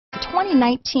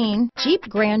2019 Jeep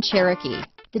Grand Cherokee.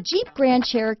 The Jeep Grand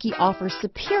Cherokee offers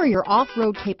superior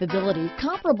off-road capability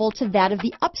comparable to that of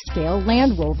the upscale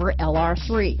Land Rover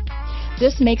LR3.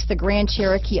 This makes the Grand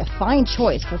Cherokee a fine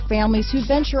choice for families who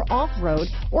venture off-road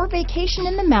or vacation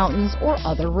in the mountains or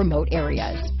other remote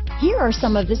areas. Here are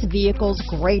some of this vehicle's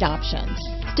great options: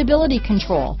 stability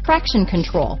control, traction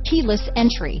control, keyless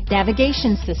entry,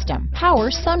 navigation system,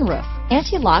 power sunroof,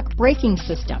 anti-lock braking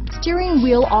system, steering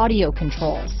wheel audio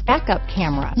controls, backup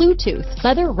camera, Bluetooth,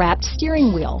 leather-wrapped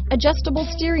steering wheel, adjustable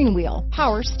steering wheel,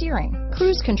 power steering,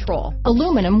 cruise control,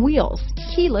 aluminum wheels,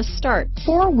 keyless start,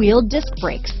 four-wheel disc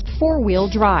brakes, four-wheel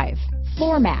drive,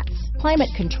 floor mats, climate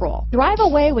control. Drive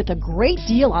away with a great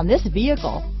deal on this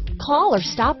vehicle. Call or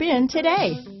stop in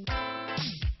today.